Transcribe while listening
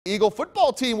Eagle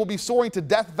football team will be soaring to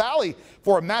Death Valley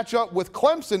for a matchup with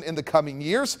Clemson in the coming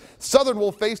years. Southern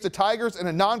will face the Tigers in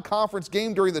a non-conference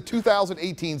game during the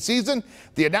 2018 season.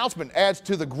 The announcement adds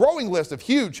to the growing list of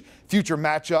huge future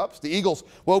matchups. The Eagles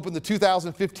will open the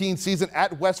 2015 season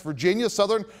at West Virginia.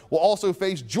 Southern will also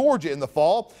face Georgia in the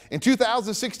fall. In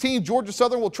 2016, Georgia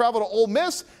Southern will travel to Ole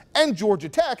Miss and Georgia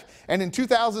Tech. And in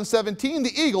 2017,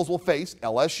 the Eagles will face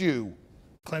LSU.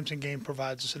 Clemson game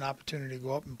provides us an opportunity to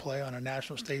go up and play on a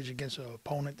national stage against an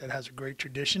opponent that has a great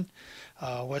tradition.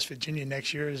 West Virginia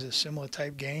next year is a similar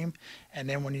type game. And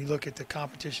then when you look at the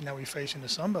competition that we face in the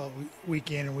Sun Belt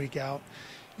week in and week out,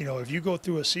 you know, if you go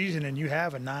through a season and you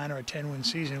have a 9 or a 10 win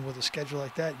season with a schedule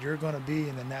like that, you're going to be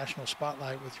in the national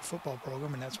spotlight with your football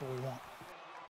program, and that's what we want.